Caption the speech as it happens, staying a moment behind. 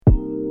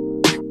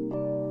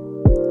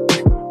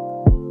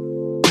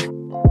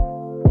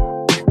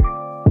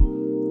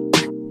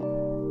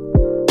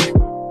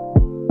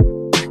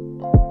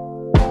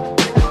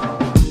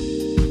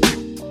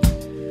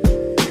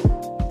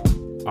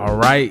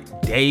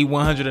right, day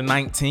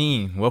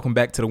 119. Welcome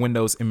back to the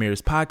Windows and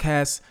Mirrors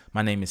podcast.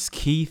 My name is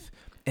Keith,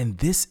 and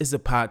this is a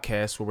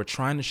podcast where we're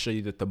trying to show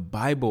you that the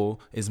Bible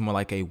is more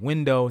like a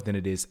window than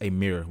it is a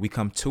mirror. We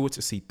come to it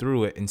to see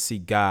through it and see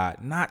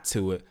God, not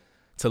to it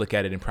to look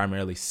at it and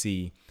primarily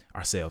see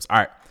ourselves. All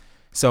right,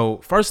 so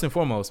first and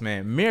foremost,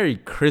 man, Merry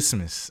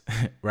Christmas,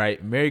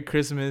 right? Merry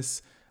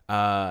Christmas.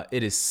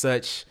 It is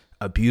such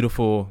a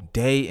beautiful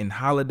day and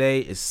holiday.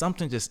 Is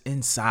something just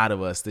inside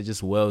of us that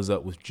just wells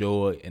up with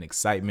joy and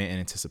excitement and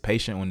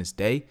anticipation on this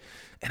day.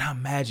 And I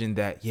imagine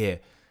that,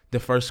 the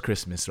first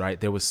Christmas, right?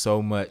 There was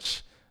so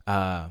much,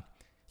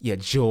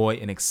 joy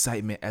and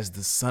excitement as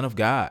the Son of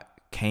God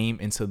came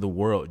into the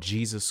world.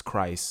 Jesus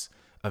Christ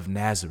of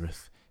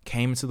Nazareth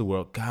came into the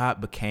world. God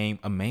became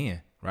a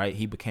man, right?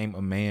 He became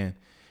a man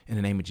in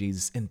the name of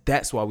Jesus. And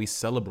that's why we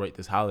celebrate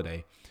this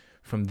holiday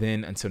from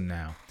then until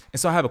now. And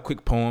so I have a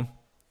quick poem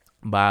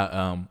by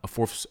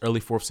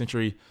early 4th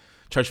century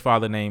church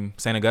father named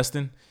St.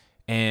 Augustine.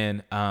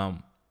 And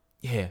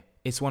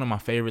it's one of my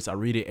favorites. I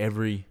read it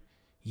every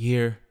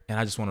year, and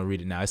I just want to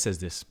read it now. It says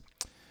this: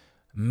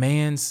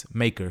 man's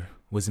maker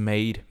was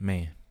made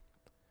man,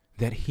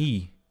 that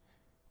he,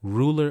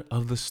 ruler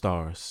of the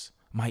stars,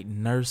 might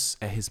nurse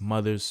at his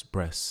mother's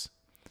breast,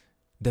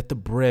 that the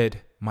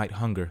bread might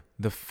hunger,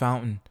 the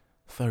fountain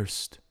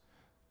thirst,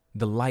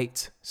 the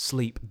light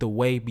sleep, the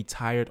way be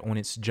tired on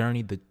its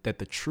journey, that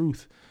the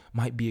truth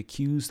might be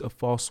accused of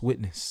false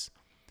witness,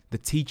 the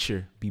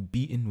teacher be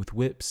beaten with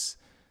whips,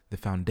 the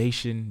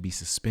foundation be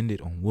suspended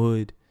on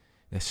wood,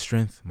 that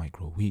strength might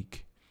grow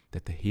weak,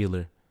 that the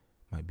healer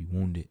might be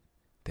wounded,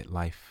 that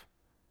life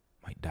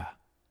might die.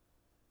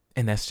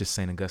 And that's just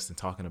St. Augustine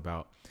talking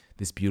about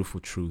this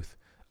beautiful truth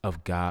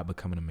of God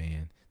becoming a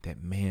man,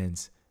 that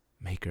man's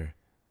maker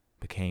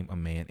became a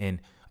man. And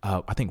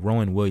I think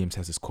Rowan Williams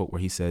has this quote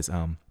where he says,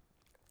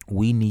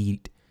 we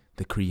need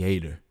the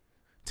creator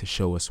to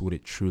show us what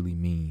it truly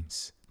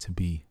means to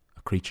be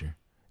a creature.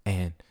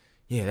 And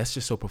that's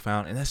just so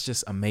profound. And that's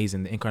just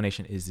amazing. The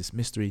incarnation is this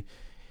mystery,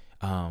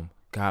 God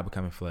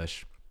becoming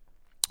flesh,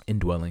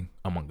 indwelling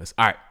among us.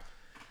 All right.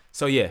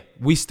 So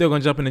we still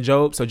going to jump into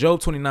Job. So Job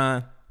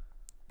 29,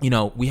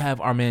 we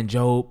have our man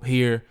Job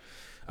here.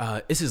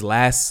 It's his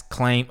last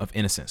claim of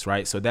innocence,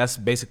 right? So that's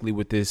basically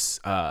what this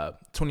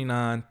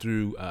 29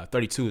 through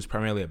 32 is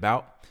primarily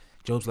about.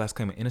 Job's last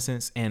claim of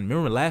innocence. And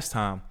remember last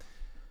time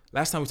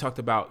we talked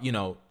about,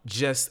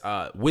 just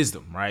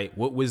wisdom, right?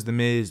 What wisdom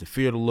is, the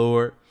fear of the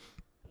Lord.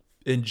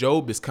 And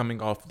Job is coming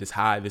off this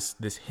high,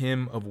 this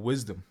hymn of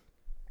wisdom.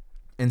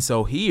 And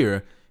so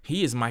here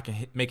he is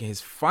making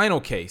his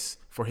final case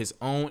for his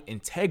own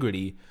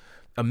integrity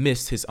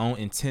amidst his own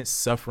intense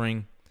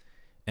suffering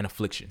and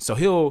affliction.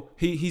 So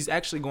he's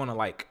actually going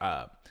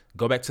to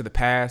go back to the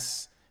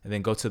past and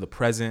then go to the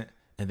present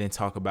and then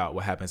talk about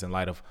what happens in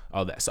light of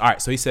all that. So, all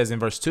right. So he says in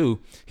verse 2,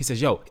 he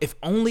says, if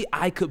only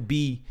I could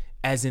be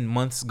as in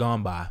months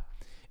gone by,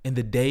 in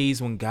the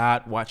days when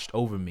God watched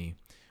over me,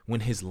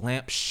 when his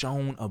lamp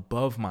shone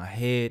above my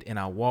head and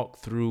I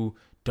walked through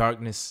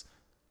darkness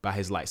by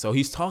his light. So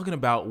he's talking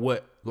about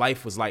what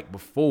life was like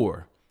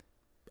before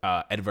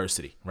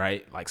adversity,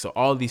 right? Like, so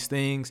all these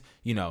things,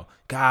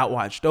 God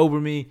watched over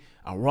me.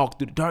 I walked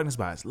through the darkness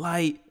by his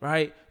light,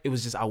 right? It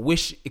was just, I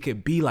wish it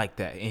could be like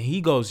that. And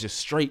he goes just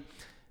straight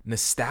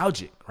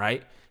nostalgic,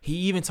 right? He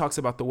even talks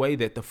about the way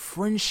that the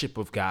friendship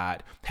of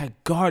God had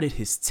guarded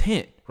his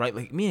tent, right?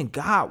 Like me and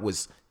God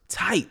was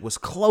tight, was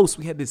close.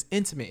 We had this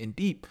intimate and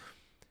deep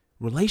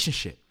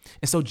relationship.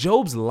 And so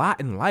Job's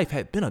lot in life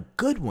had been a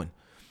good one.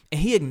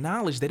 And he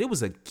acknowledged that it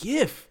was a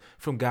gift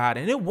from God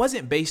and it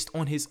wasn't based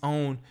on his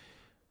own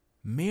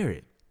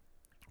merit,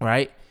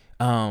 right?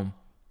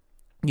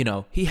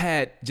 He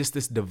had just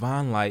this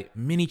divine light,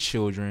 many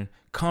children,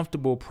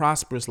 comfortable,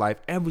 prosperous life,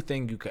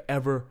 everything you could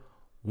ever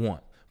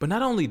want. But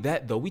not only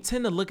that, though, we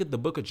tend to look at the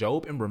book of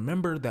Job and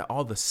remember that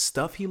all the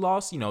stuff he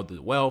lost, the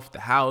wealth, the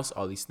house,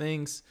 all these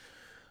things.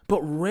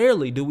 But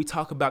rarely do we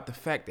talk about the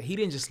fact that he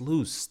didn't just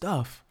lose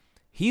stuff.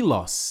 He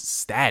lost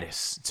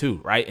status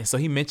too, right? And so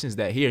he mentions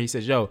that here. He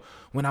says,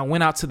 when I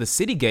went out to the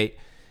city gate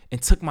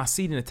and took my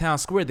seat in the town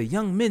square, the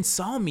young men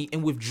saw me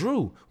and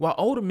withdrew, while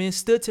older men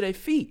stood to their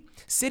feet.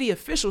 City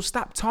officials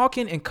stopped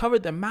talking and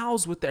covered their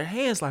mouths with their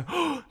hands like,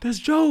 oh, that's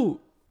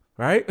Job.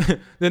 Right?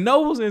 The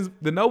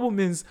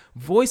noblemen's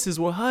voices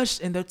were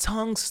hushed and their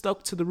tongues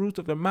stuck to the roof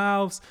of their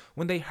mouths.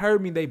 When they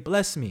heard me, they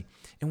blessed me.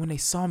 And when they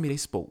saw me, they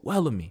spoke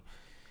well of me.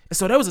 And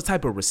so there was a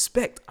type of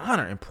respect,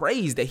 honor, and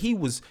praise that he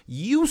was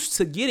used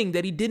to getting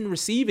that he didn't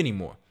receive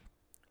anymore.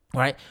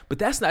 Right? But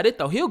that's not it,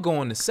 though. He'll go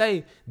on to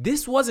say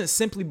this wasn't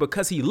simply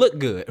because he looked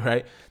good,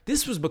 right?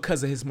 This was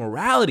because of his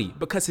morality,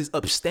 because his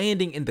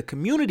upstanding in the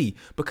community,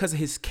 because of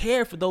his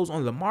care for those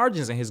on the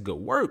margins and his good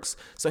works.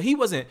 So he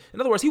wasn't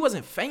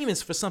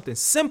famous for something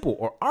simple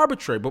or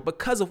arbitrary, but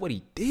because of what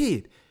he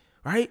did,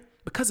 right?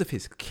 Because of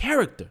his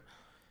character.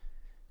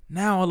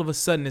 Now, all of a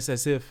sudden, it's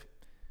as if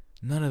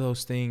none of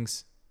those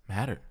things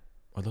mattered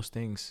or those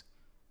things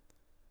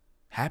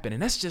happen.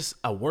 And that's just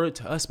a word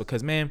to us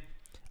because, man,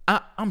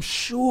 I'm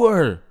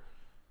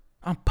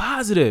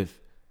positive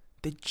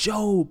that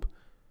Job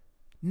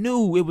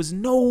knew it was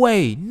no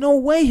way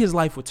his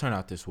life would turn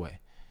out this way.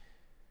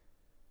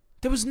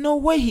 There was no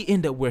way he'd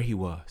end up where he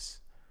was.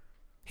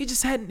 He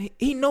just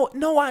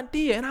no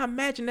idea. And I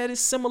imagine that is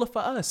similar for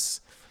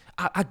us.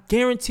 I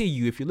guarantee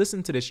you, if you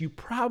listen to this, you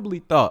probably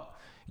thought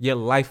your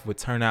life would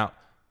turn out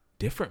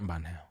different by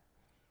now,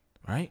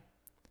 right?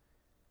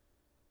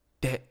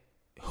 That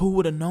who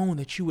would have known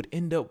that you would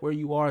end up where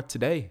you are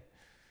today?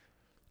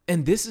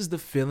 And this is the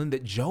feeling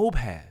that Job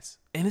has.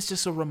 And it's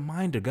just a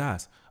reminder,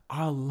 guys,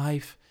 our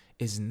life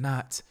is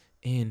not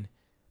in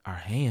our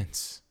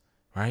hands,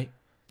 right?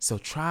 So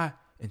try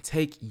and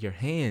take your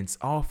hands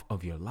off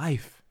of your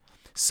life.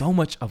 So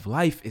much of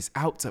life is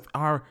out of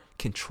our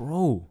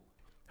control,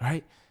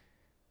 right?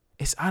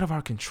 It's out of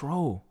our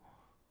control.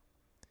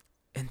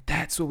 And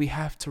that's what we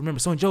have to remember.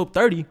 So in Job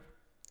 30,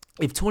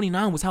 if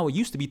 29 was how it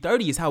used to be,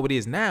 30 is how it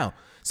is now.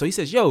 So he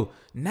says,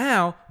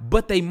 now,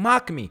 but they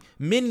mock me.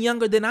 Men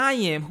younger than I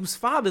am, whose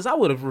fathers I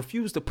would have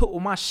refused to put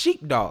with my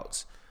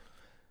sheepdogs.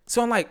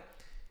 So I'm like,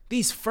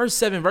 these first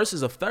 7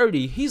 verses of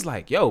 30, he's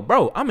like,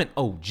 bro, I'm an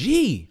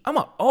OG. I'm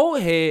an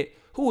old head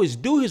who is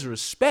due his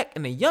respect,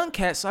 and the young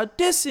cats are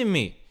dissing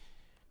me,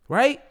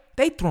 right?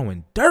 They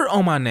throwing dirt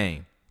on my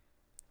name.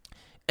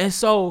 And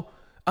so,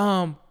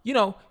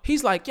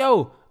 he's like,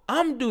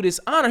 I'm due this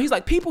honor. He's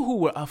like, people who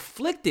were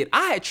afflicted,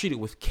 I had treated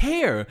with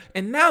care.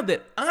 And now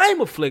that I'm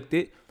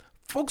afflicted,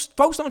 folks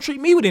don't treat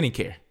me with any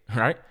care,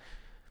 right?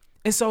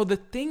 And so the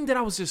thing that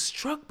I was just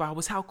struck by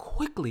was how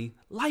quickly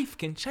life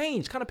can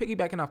change. Kind of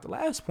piggybacking off the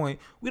last point,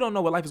 we don't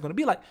know what life is going to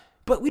be like,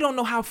 but we don't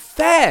know how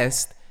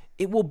fast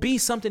it will be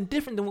something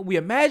different than what we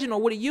imagine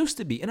or what it used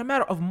to be. In a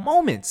matter of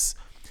moments,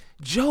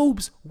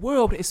 Job's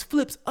world is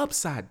flipped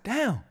upside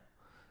down.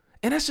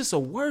 And that's just a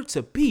word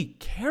to be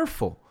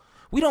careful.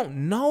 We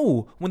don't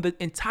know when the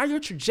entire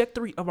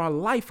trajectory of our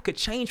life could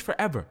change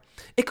forever.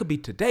 It could be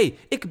today.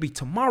 It could be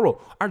tomorrow.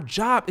 Our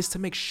job is to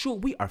make sure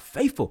we are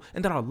faithful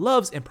and that our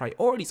loves and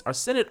priorities are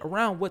centered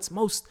around what's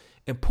most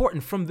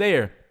important. From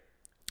there,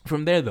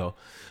 though,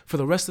 for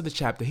the rest of the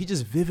chapter, he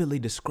just vividly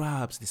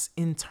describes this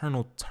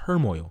internal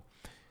turmoil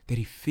that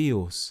he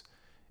feels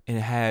and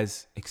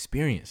has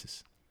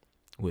experiences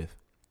with.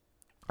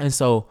 And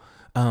so,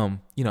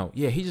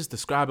 he's just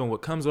describing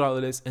what comes with all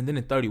of this. And then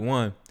in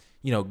 31,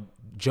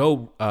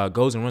 Job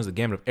goes and runs the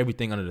gamut of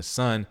everything under the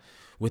sun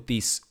with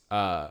these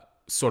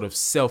sort of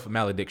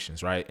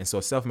self-maledictions, right? And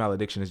so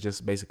self-malediction is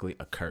just basically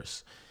a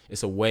curse.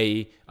 It's a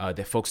way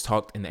that folks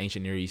talked in the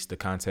ancient Near East, the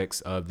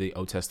context of the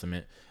Old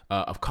Testament,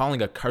 of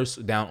calling a curse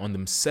down on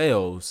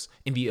themselves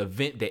in the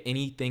event that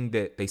anything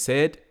that they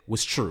said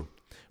was true,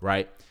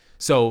 right?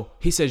 So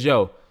he says,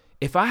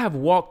 if I have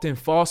walked in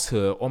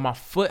falsehood or my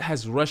foot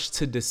has rushed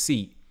to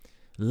deceit,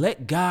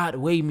 let God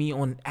weigh me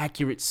on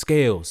accurate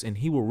scales and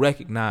he will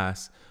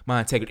recognize my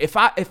integrity.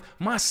 If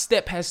my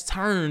step has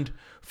turned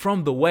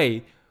from the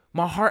way,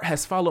 my heart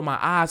has followed my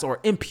eyes, or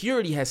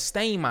impurity has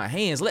stained my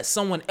hands, let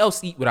someone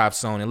else eat what I've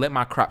sown and let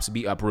my crops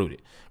be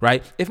uprooted,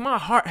 right? If my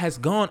heart has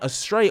gone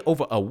astray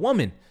over a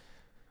woman,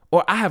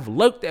 or I have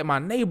lurked at my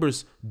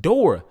neighbor's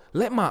door,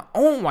 let my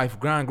own wife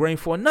grind grain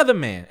for another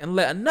man and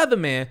let another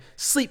man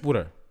sleep with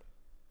her.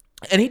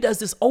 And he does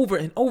this over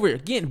and over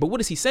again. But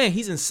what is he saying?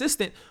 He's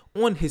insistent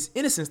on his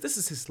innocence. This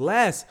is his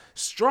last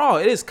straw.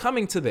 It is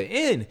coming to the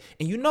end.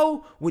 And you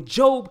know what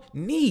Job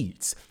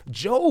needs?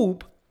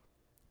 Job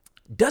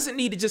doesn't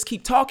need to just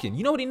keep talking.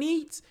 You know what he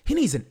needs? He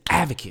needs an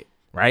advocate,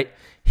 right?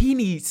 He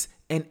needs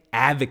an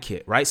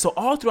advocate, right? So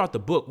all throughout the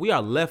book, we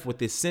are left with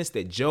this sense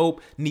that Job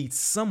needs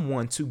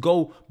someone to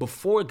go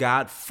before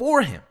God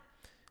for him.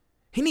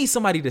 He needs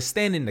somebody to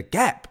stand in the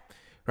gap.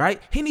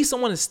 Right? He needs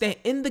someone to stand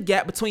in the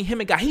gap between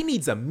him and God. He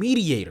needs a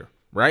mediator,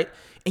 right?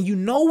 And you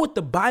know what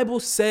the Bible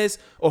says,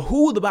 or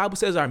who the Bible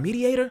says our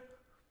mediator?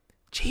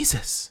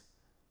 Jesus.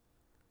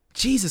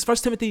 1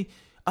 Timothy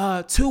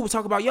 2 will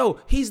talk about,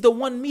 he's the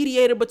one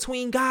mediator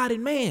between God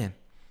and man,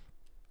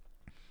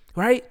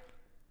 right?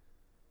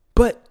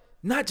 But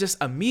not just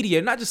a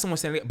mediator, not just someone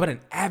standing, but an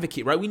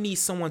advocate, right? We need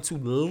someone to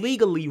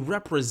legally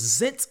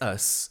represent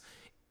us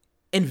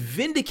and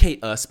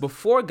vindicate us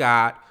before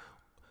God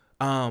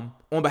on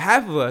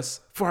behalf of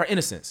us for our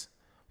innocence.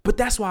 But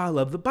that's why I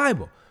love the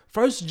Bible.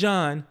 1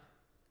 John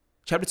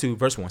chapter 2,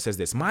 verse 1 says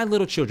this: my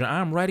little children, I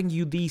am writing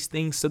you these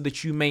things so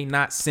that you may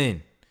not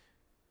sin.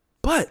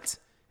 But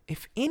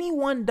if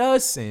anyone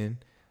does sin,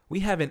 we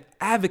have an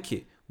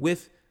advocate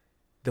with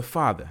the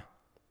Father,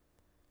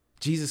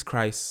 Jesus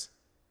Christ,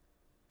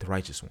 the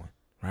righteous one,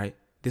 right?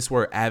 This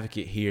word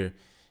advocate here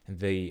in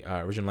the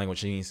original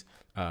language means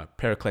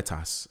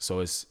parakletos.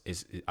 So it's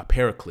a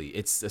paraclete.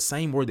 It's the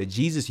same word that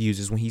Jesus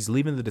uses when he's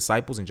leaving the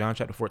disciples in John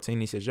chapter 14.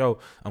 He says,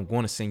 I'm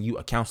going to send you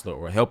a counselor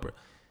or a helper.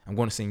 I'm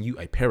going to send you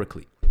a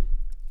paraclete.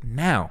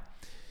 Now,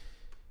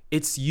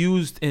 it's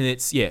used in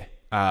its,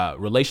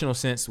 relational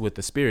sense with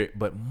the Spirit,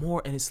 but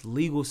more in its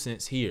legal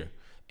sense here.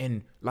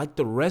 And like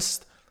the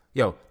rest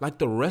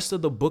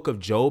of the book of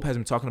Job has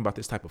been talking about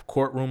this type of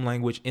courtroom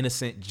language,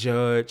 innocent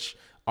judge,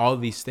 all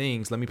of these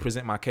things. Let me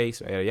present my case.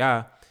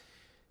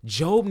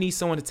 Job needs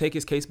someone to take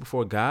his case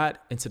before God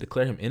and to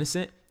declare him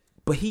innocent,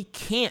 but he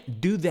can't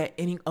do that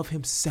in and of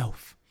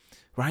himself,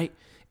 right?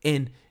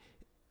 And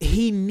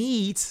he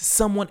needs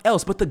someone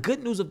else. But the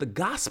good news of the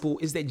gospel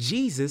is that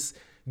Jesus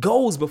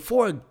goes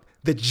before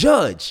the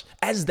judge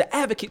as the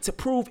advocate to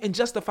prove and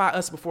justify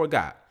us before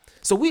God.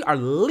 So we are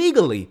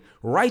legally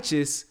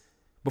righteous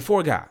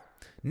before God.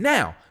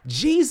 Now,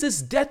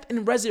 Jesus' death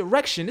and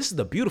resurrection, this is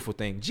the beautiful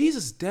thing.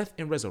 Jesus' death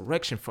and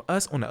resurrection for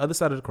us on the other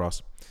side of the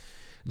cross,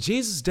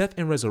 Jesus' death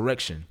and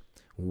resurrection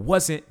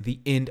wasn't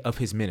the end of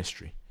his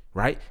ministry,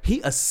 right?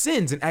 He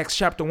ascends in Acts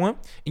chapter 1,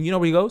 and you know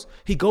where he goes?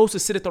 He goes to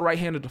sit at the right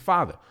hand of the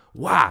Father.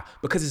 Why?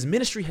 Because his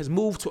ministry has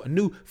moved to a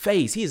new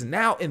phase. He is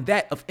now in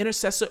that of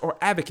intercessor or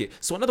advocate.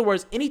 So in other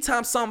words,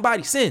 anytime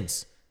somebody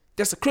sins,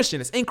 that's a Christian,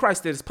 that's in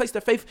Christ, that has placed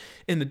their faith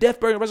in the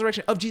death, burial, and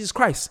resurrection of Jesus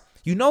Christ,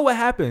 you know what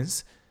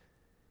happens?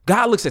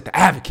 God looks at the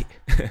advocate,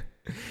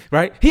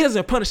 right? He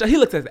doesn't punish us. He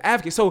looks at the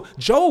advocate. So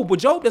what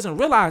Job doesn't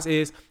realize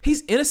is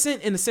he's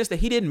innocent in the sense that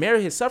he didn't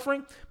merit his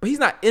suffering, but he's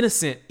not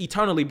innocent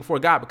eternally before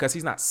God because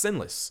he's not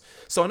sinless.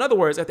 So in other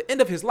words, at the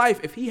end of his life,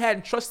 if he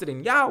hadn't trusted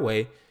in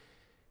Yahweh,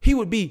 he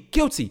would be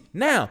guilty.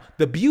 Now,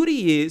 the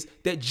beauty is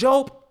that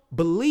Job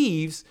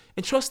believes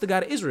and trusts the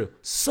God of Israel.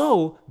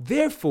 So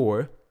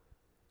therefore,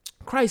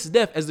 Christ's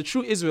death as the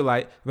true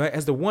Israelite, right,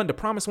 as the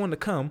promised one to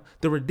come,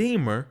 the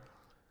Redeemer,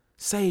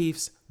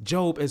 saves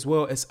Job as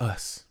well as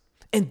us.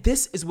 And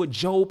this is what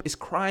Job is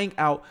crying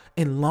out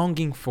and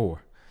longing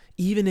for,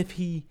 even if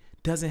he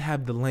doesn't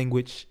have the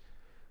language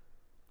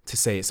to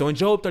say it. So in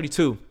Job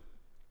 32,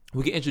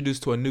 we get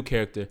introduced to a new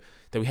character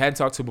that we hadn't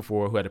talked to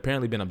before, who had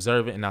apparently been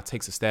observant and now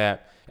takes a stab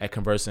at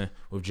conversing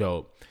with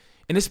Job.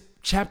 And this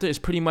chapter is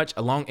pretty much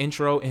a long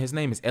intro, and his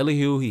name is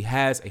Elihu. He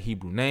has a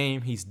Hebrew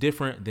name. He's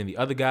different than the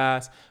other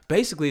guys.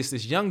 Basically, it's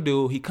this young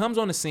dude. He comes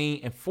on the scene,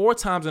 and 4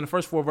 times in the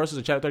first 4 verses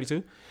of chapter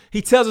 32,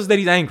 he tells us that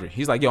he's angry.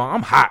 He's like, yo,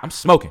 I'm hot. I'm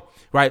smoking,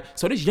 right?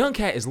 So this young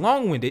cat is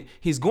long-winded.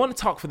 He's going to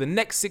talk for the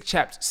next 6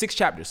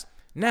 chapters.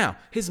 Now,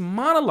 his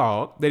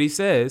monologue that he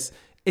says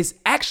is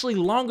actually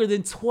longer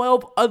than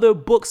 12 other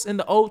books in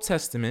the Old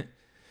Testament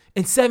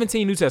and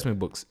 17 New Testament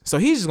books. So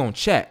he's just going to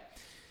chat.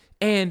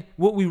 And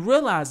what we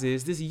realize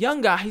is this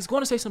young guy, he's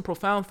going to say some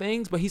profound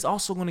things, but he's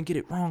also going to get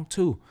it wrong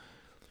too.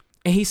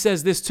 And he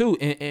says this too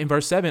in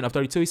verse 7 of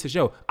 32. He says,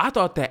 yo, I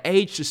thought that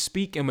age should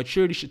speak and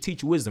maturity should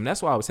teach wisdom.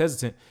 That's why I was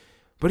hesitant.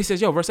 But he says,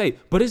 yo, verse 8,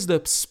 but it's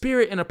the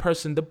spirit in a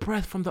person, the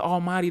breath from the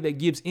Almighty that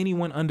gives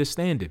anyone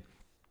understanding.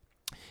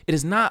 It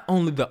is not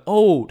only the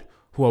old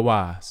who are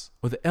wise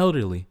or the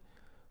elderly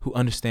who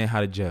understand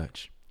how to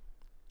judge.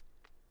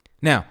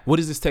 Now, what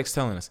is this text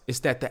telling us? It's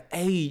that the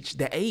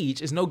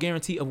age is no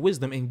guarantee of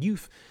wisdom, and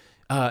youth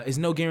is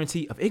no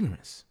guarantee of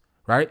ignorance,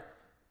 right?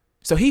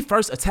 So he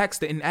first attacks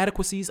the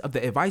inadequacies of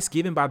the advice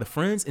given by the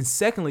friends, and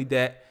secondly,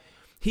 that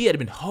he had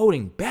been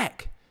holding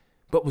back,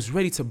 but was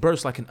ready to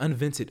burst like an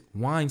unvented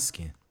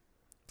wineskin.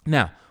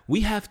 Now,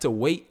 we have to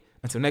wait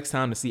until next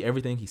time to see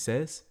everything he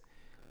says.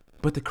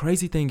 But the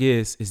crazy thing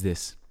is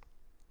this.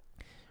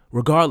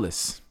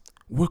 Regardless,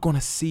 we're going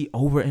to see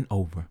over and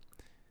over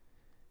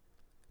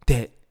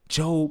that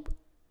Job,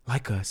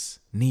 like us,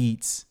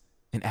 needs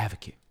an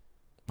advocate,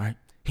 right?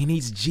 He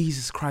needs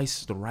Jesus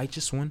Christ, the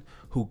righteous one,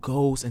 who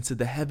goes into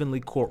the heavenly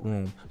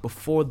courtroom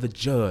before the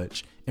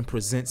judge and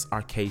presents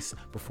our case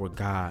before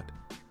God,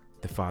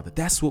 the Father.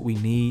 That's what we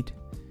need,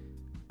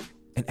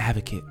 an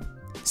advocate.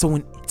 So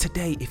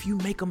today, if you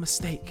make a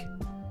mistake,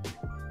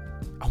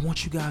 I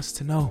want you guys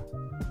to know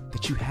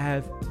that you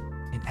have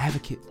an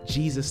advocate,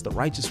 Jesus, the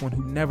righteous one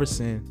who never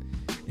sinned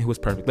and who was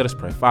perfect. Let us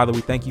pray. Father, we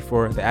thank you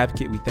for the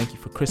advocate. We thank you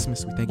for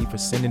Christmas. We thank you for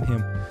sending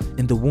him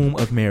in the womb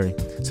of Mary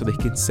so that he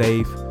can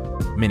save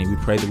many. We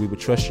pray that we would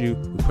trust you.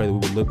 We pray that we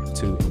would look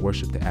to and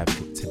worship the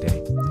advocate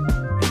today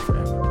and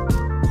forever.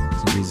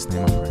 In Jesus'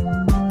 name I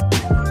pray.